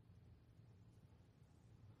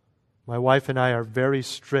 My wife and I are very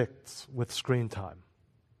strict with screen time.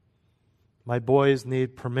 My boys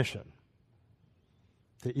need permission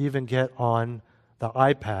to even get on the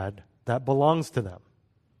iPad that belongs to them.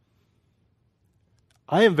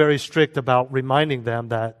 I am very strict about reminding them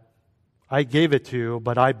that I gave it to you,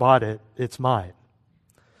 but I bought it, it's mine.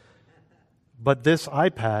 But this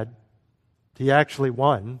iPad, he actually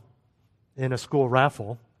won in a school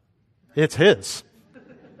raffle. It's his.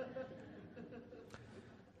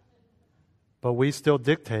 But we still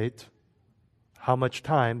dictate how much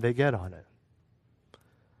time they get on it.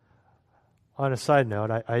 On a side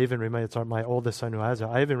note, I even remind, it's my oldest son who has it,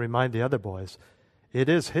 I even remind the other boys, it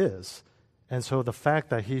is his. And so the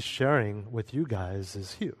fact that he's sharing with you guys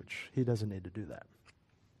is huge. He doesn't need to do that.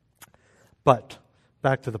 But,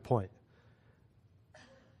 back to the point.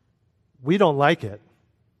 We don't like it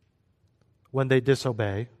when they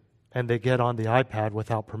disobey and they get on the iPad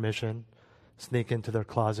without permission, sneak into their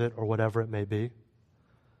closet or whatever it may be.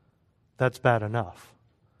 That's bad enough.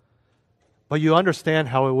 But you understand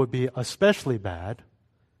how it would be especially bad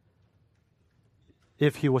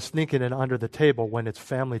if he was sneaking in under the table when it's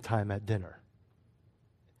family time at dinner,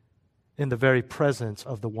 in the very presence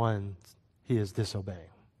of the one he is disobeying.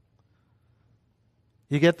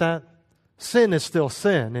 You get that? Sin is still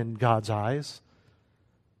sin in God's eyes,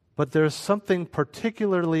 but there's something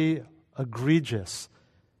particularly egregious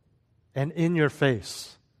and in your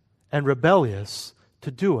face and rebellious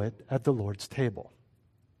to do it at the Lord's table.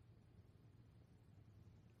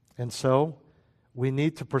 And so, we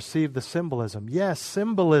need to perceive the symbolism. Yes,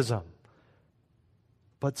 symbolism,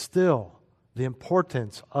 but still the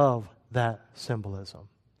importance of that symbolism.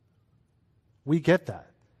 We get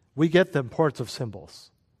that. We get the importance of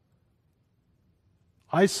symbols.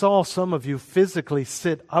 I saw some of you physically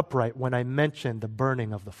sit upright when I mentioned the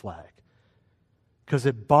burning of the flag because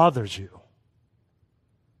it bothers you.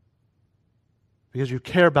 Because you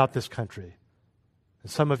care about this country.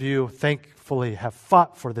 And some of you, thankfully, have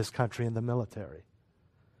fought for this country in the military.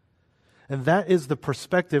 And that is the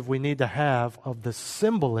perspective we need to have of the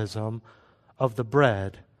symbolism of the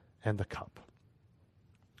bread and the cup.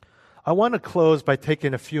 I want to close by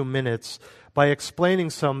taking a few minutes by explaining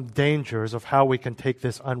some dangers of how we can take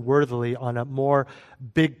this unworthily on a more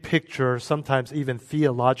big picture, sometimes even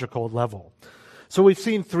theological level. So we've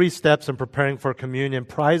seen 3 steps in preparing for communion: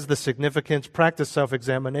 prize the significance, practice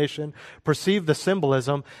self-examination, perceive the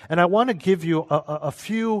symbolism. And I want to give you a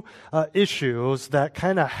few issues that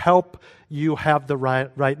kind of help you have the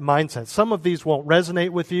right mindset. Some of these won't resonate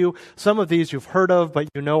with you. Some of these you've heard of, but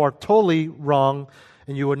you know are totally wrong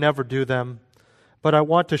and you would never do them. But I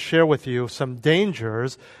want to share with you some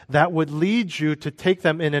dangers that would lead you to take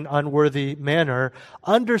them in an unworthy manner,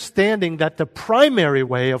 understanding that the primary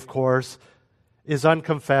way, of course, is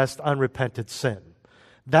unconfessed, unrepented sin.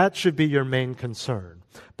 That should be your main concern.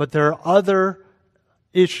 But there are other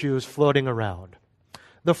issues floating around.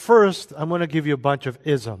 The first, I'm going to give you a bunch of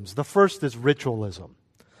isms. The first is ritualism.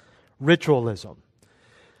 Ritualism.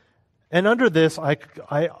 And under this, I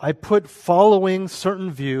put following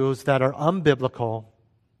certain views that are unbiblical.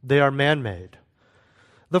 They are man-made.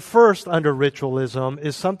 The first under ritualism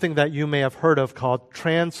is something that you may have heard of called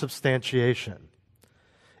transubstantiation.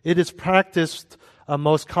 It is practiced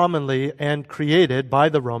most commonly and created by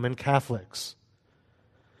the Roman Catholics.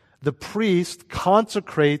 The priest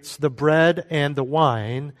consecrates the bread and the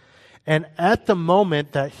wine, and at the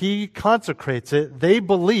moment that he consecrates it, they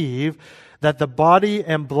believe that the body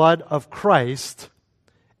and blood of Christ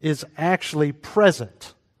is actually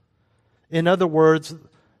present. In other words,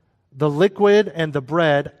 the liquid and the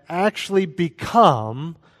bread actually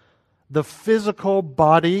become the physical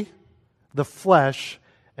body, the flesh,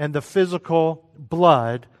 and the physical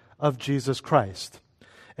blood of Jesus Christ.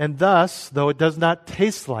 And thus, though it does not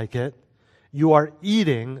taste like it, you are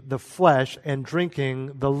eating the flesh and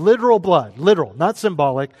drinking the literal blood, literal, not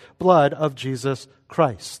symbolic, blood of Jesus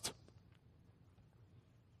Christ.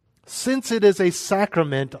 Since it is a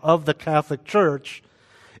sacrament of the Catholic Church,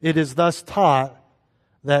 it is thus taught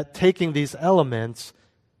that taking these elements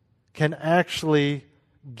can actually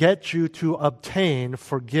get you to obtain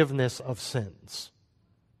forgiveness of sins.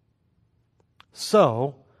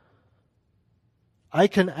 So, I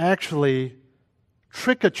can actually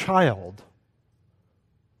trick a child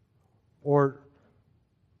or,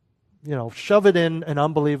 shove it in an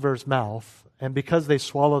unbeliever's mouth, and because they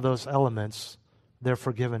swallow those elements, they're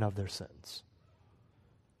forgiven of their sins.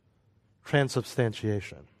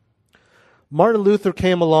 Transubstantiation. Martin Luther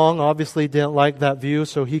came along, obviously didn't like that view,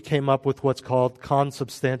 so he came up with what's called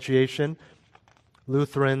consubstantiation.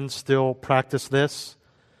 Lutherans still practice this.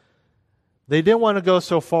 They didn't want to go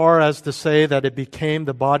so far as to say that it became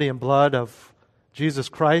the body and blood of Jesus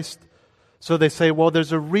Christ. So they say, well,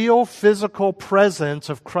 there's a real physical presence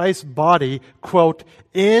of Christ's body, quote,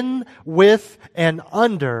 in, with, and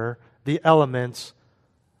under the elements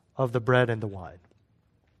of the bread and the wine.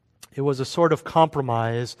 It was a sort of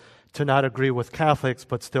compromise to not agree with Catholics,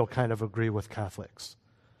 but still kind of agree with Catholics.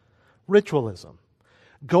 Ritualism.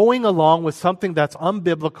 Going along with something that's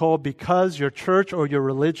unbiblical because your church or your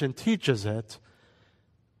religion teaches it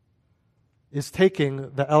is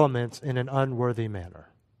taking the elements in an unworthy manner.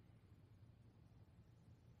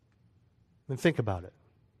 And think about it.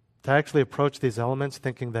 To actually approach these elements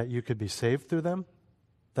thinking that you could be saved through them,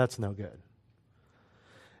 that's no good.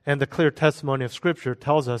 And the clear testimony of Scripture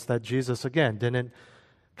tells us that Jesus, again, didn't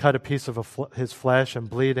cut a piece of his flesh and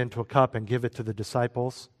bleed into a cup and give it to the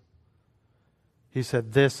disciples. He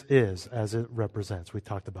said, this is as it represents. We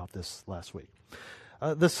talked about this last week.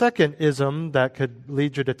 The second ism that could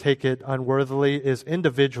lead you to take it unworthily is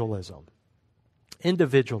individualism.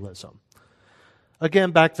 Individualism.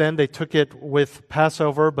 Again, back then they took it with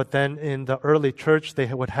Passover, but then in the early church they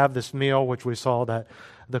would have this meal, which we saw that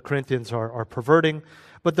the Corinthians are perverting.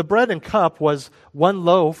 But the bread and cup was one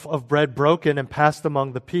loaf of bread broken and passed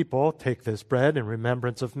among the people. Take this bread in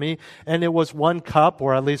remembrance of me. And it was one cup,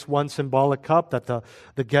 or at least one symbolic cup, that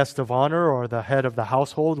the guest of honor or the head of the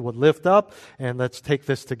household would lift up. And let's take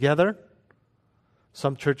this together.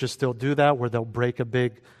 Some churches still do that, where they'll break a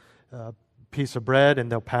big piece of bread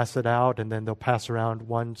and they'll pass it out, and then they'll pass around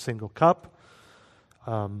one single cup.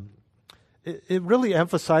 It really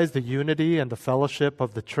emphasized the unity and the fellowship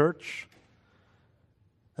of the church.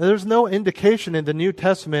 There's no indication in the New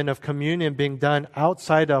Testament of communion being done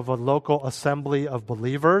outside of a local assembly of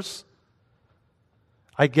believers.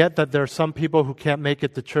 I get that there are some people who can't make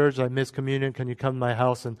it to church. I miss communion. Can you come to my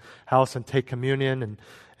house and take communion?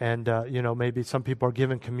 And maybe some people are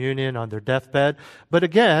given communion on their deathbed. But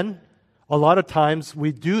again, a lot of times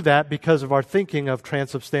we do that because of our thinking of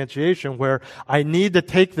transubstantiation, where I need to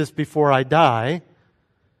take this before I die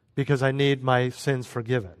because I need my sins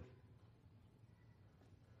forgiven.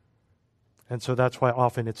 And so that's why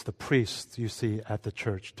often it's the priests you see at the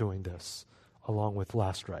church doing this, along with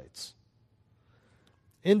last rites.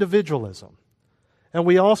 Individualism. And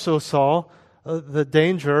we also saw the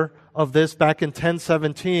danger of this back in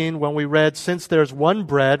 10:17 when we read, "Since there's one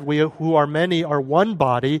bread, we who are many are one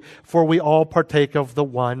body, for we all partake of the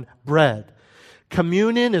one bread."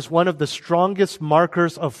 Communion is one of the strongest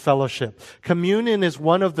markers of fellowship. Communion is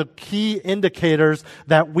one of the key indicators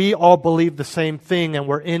that we all believe the same thing and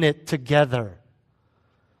we're in it together.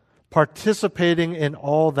 Participating in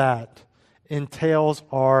all that entails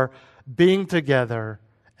our being together,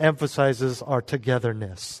 emphasizes our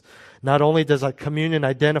togetherness. Not only does communion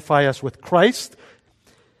identify us with Christ,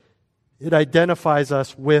 it identifies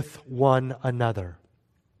us with one another.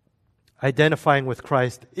 Identifying with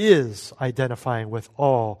Christ is identifying with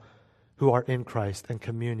all who are in Christ, and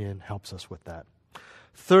communion helps us with that.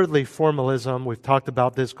 Thirdly, formalism. We've talked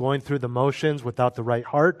about this, going through the motions without the right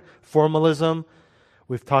heart. Formalism.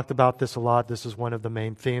 We've talked about this a lot. This is one of the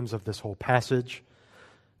main themes of this whole passage,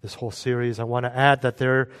 this whole series. I want to add that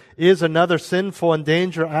there is another sinful and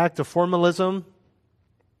dangerous act of formalism.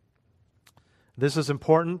 This is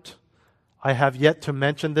important. I have yet to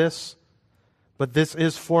mention this, but this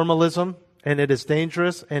is formalism, and it is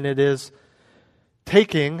dangerous, and it is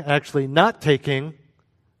not taking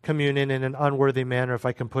communion in an unworthy manner, if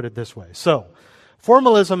I can put it this way. So,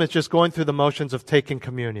 formalism is just going through the motions of taking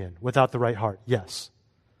communion without the right heart, yes.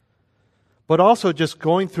 But also just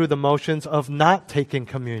going through the motions of not taking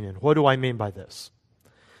communion. What do I mean by this?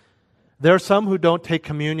 There are some who don't take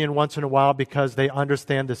communion once in a while because they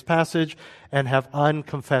understand this passage and have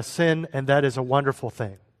unconfessed sin, and that is a wonderful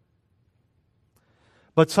thing.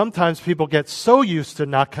 But sometimes people get so used to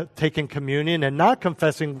not taking communion and not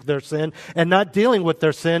confessing their sin and not dealing with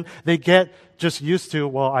their sin, they get just used to,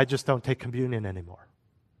 well, I just don't take communion anymore.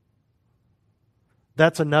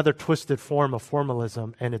 That's another twisted form of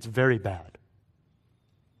formalism, and it's very bad.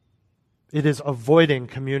 It is avoiding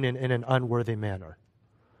communion in an unworthy manner.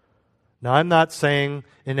 Now, I'm not saying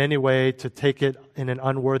in any way to take it in an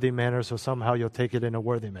unworthy manner so somehow you'll take it in a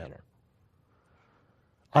worthy manner.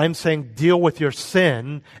 I'm saying deal with your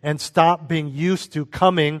sin and stop being used to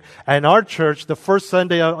coming. In our church, the first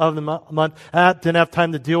Sunday of the month, didn't have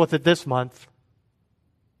time to deal with it this month.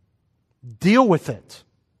 Deal with it.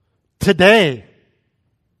 Today.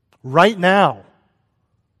 Right now.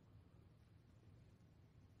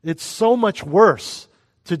 It's so much worse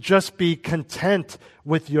to just be content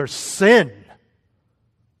with your sin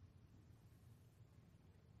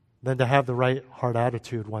than to have the right heart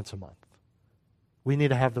attitude once a month. We need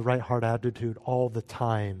to have the right heart attitude all the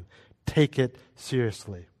time. Take it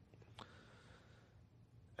seriously.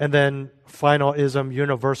 And then final ism,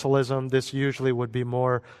 universalism. This usually would be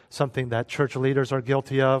more something that church leaders are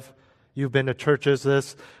guilty of. You've been to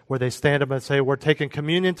churches where they stand up and say, we're taking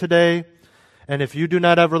communion today, and if you do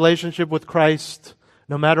not have a relationship with Christ,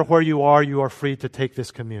 no matter where you are free to take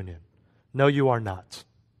this communion. No, you are not.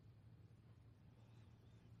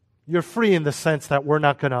 You're free in the sense that we're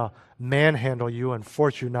not going to manhandle you and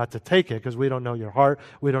force you not to take it because we don't know your heart,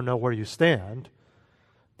 we don't know where you stand.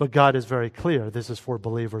 But God is very clear, this is for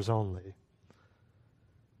believers only.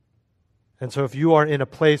 And so if you are in a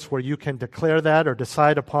place where you can declare that or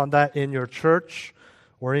decide upon that in your church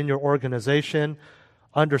or in your organization,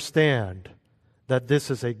 understand that this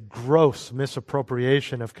is a gross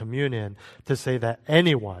misappropriation of communion to say that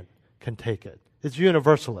anyone can take it. It's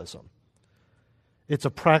universalism. It's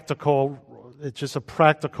just a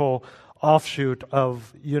practical offshoot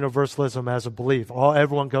of universalism as a belief.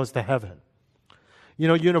 Everyone goes to heaven. You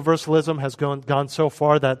know, universalism has gone so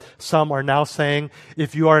far that some are now saying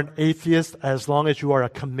if you are an atheist, as long as you are a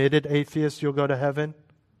committed atheist, you'll go to heaven.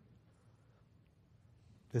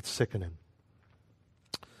 It's sickening.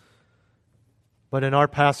 But in our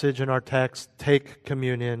passage, in our text, take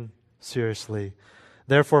communion seriously.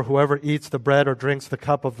 Therefore, whoever eats the bread or drinks the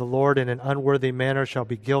cup of the Lord in an unworthy manner shall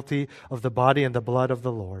be guilty of the body and the blood of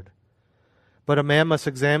the Lord. But a man must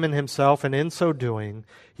examine himself, and in so doing,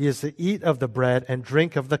 he is to eat of the bread and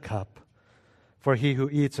drink of the cup. For he who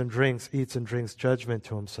eats and drinks judgment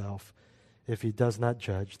to himself, if he does not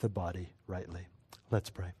judge the body rightly. Let's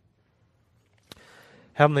pray.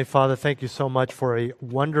 Heavenly Father, thank you so much for a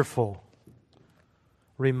wonderful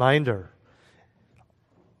reminder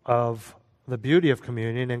of the beauty of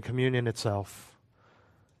communion and communion itself.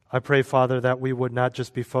 I pray, Father, that we would not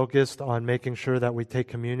just be focused on making sure that we take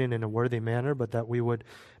communion in a worthy manner, but that we would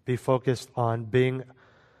be focused on being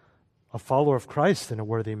a follower of Christ in a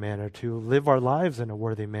worthy manner, to live our lives in a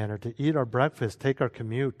worthy manner, to eat our breakfast, take our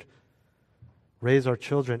commute, raise our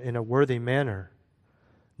children in a worthy manner,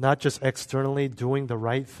 not just externally doing the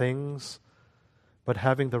right things, but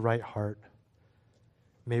having the right heart.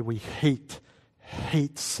 May we hate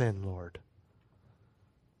sin, Lord.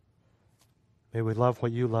 May we love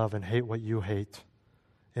what you love and hate what you hate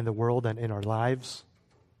in the world and in our lives.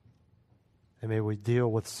 And may we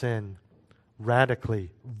deal with sin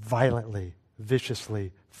radically, violently,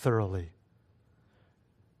 viciously, thoroughly.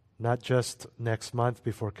 Not just next month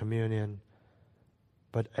before communion,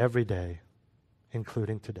 but every day,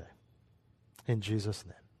 including today. In Jesus'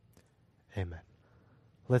 name, amen.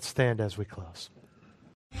 Let's stand as we close.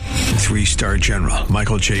 3-star General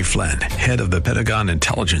Michael J. Flynn, head of the Pentagon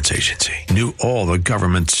Intelligence Agency, knew all the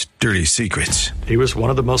government's dirty secrets. He was one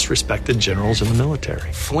of the most respected generals in the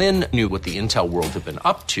military. Flynn knew what the intel world had been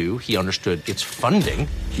up to. He understood its funding.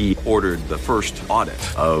 He ordered the first audit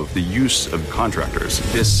of the use of contractors.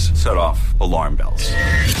 This set off alarm bells.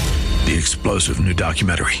 The explosive new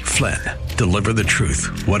documentary, Flynn, Deliver the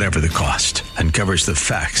Truth, Whatever the Cost, uncovers the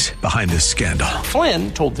facts behind this scandal.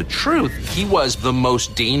 Flynn told the truth. He was the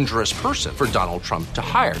most dangerous person for Donald Trump to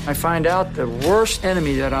hire. I find out the worst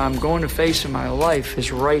enemy that I'm going to face in my life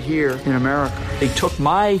is right here in America. They took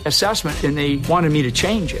my assessment and they wanted me to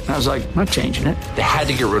change it. And I was like, I'm not changing it. They had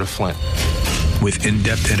to get rid of Flynn. With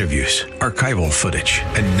in-depth interviews, archival footage,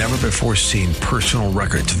 and never-before-seen personal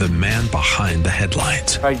records of the man behind the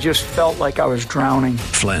headlines. I just felt like I was drowning.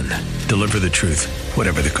 Flynn, Deliver the Truth,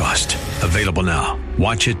 Whatever the Cost. Available now.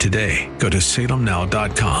 Watch it today. Go to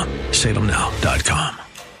salemnow.com. salemnow.com.